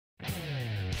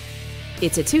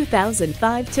It's a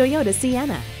 2005 Toyota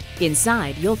Sienna.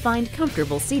 Inside, you'll find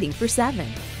comfortable seating for 7,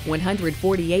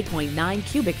 148.9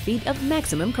 cubic feet of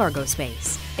maximum cargo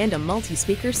space, and a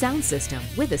multi-speaker sound system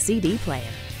with a CD player.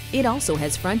 It also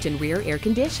has front and rear air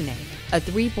conditioning, a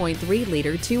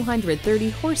 3.3-liter 230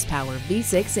 horsepower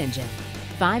V6 engine,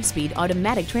 5-speed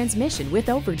automatic transmission with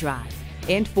overdrive,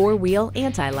 and 4-wheel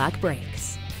anti-lock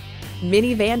brakes.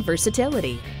 Minivan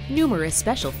versatility, numerous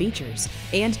special features,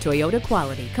 and Toyota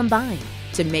quality combine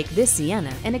to make this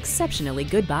Sienna an exceptionally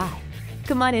good buy.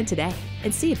 Come on in today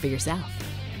and see it for yourself.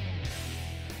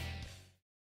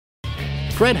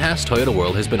 Fred Haas Toyota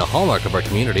World has been a hallmark of our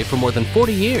community for more than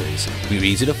 40 years. We're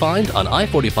easy to find on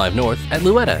I-45 North at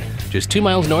Luetta, just 2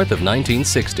 miles north of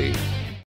 1960.